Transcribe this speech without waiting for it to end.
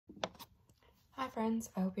Hi friends,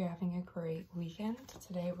 I hope you're having a great weekend.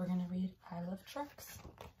 Today we're going to read I Love Trucks.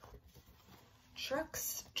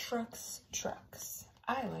 Trucks, trucks, trucks.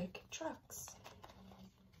 I like trucks.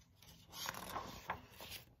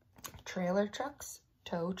 Trailer trucks,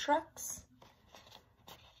 tow trucks.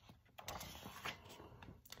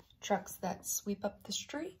 Trucks that sweep up the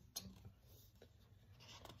street.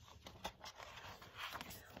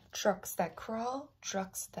 Trucks that crawl,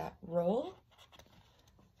 trucks that roll.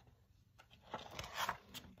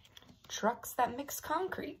 Trucks that mix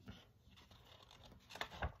concrete.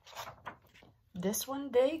 This one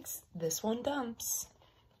digs, this one dumps.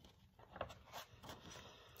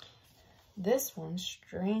 This one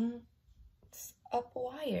strings up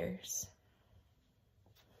wires.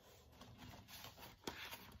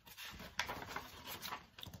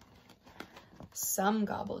 Some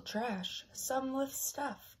gobble trash, some lift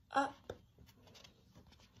stuff up.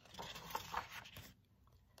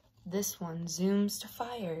 This one zooms to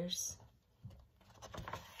fires.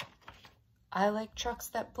 I like trucks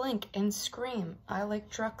that blink and scream. I like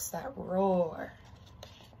trucks that roar.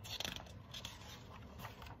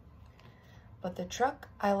 But the truck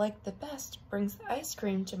I like the best brings ice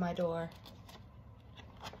cream to my door.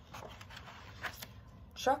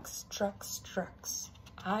 Trucks, trucks, trucks.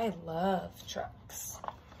 I love trucks.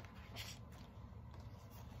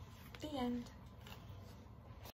 The end.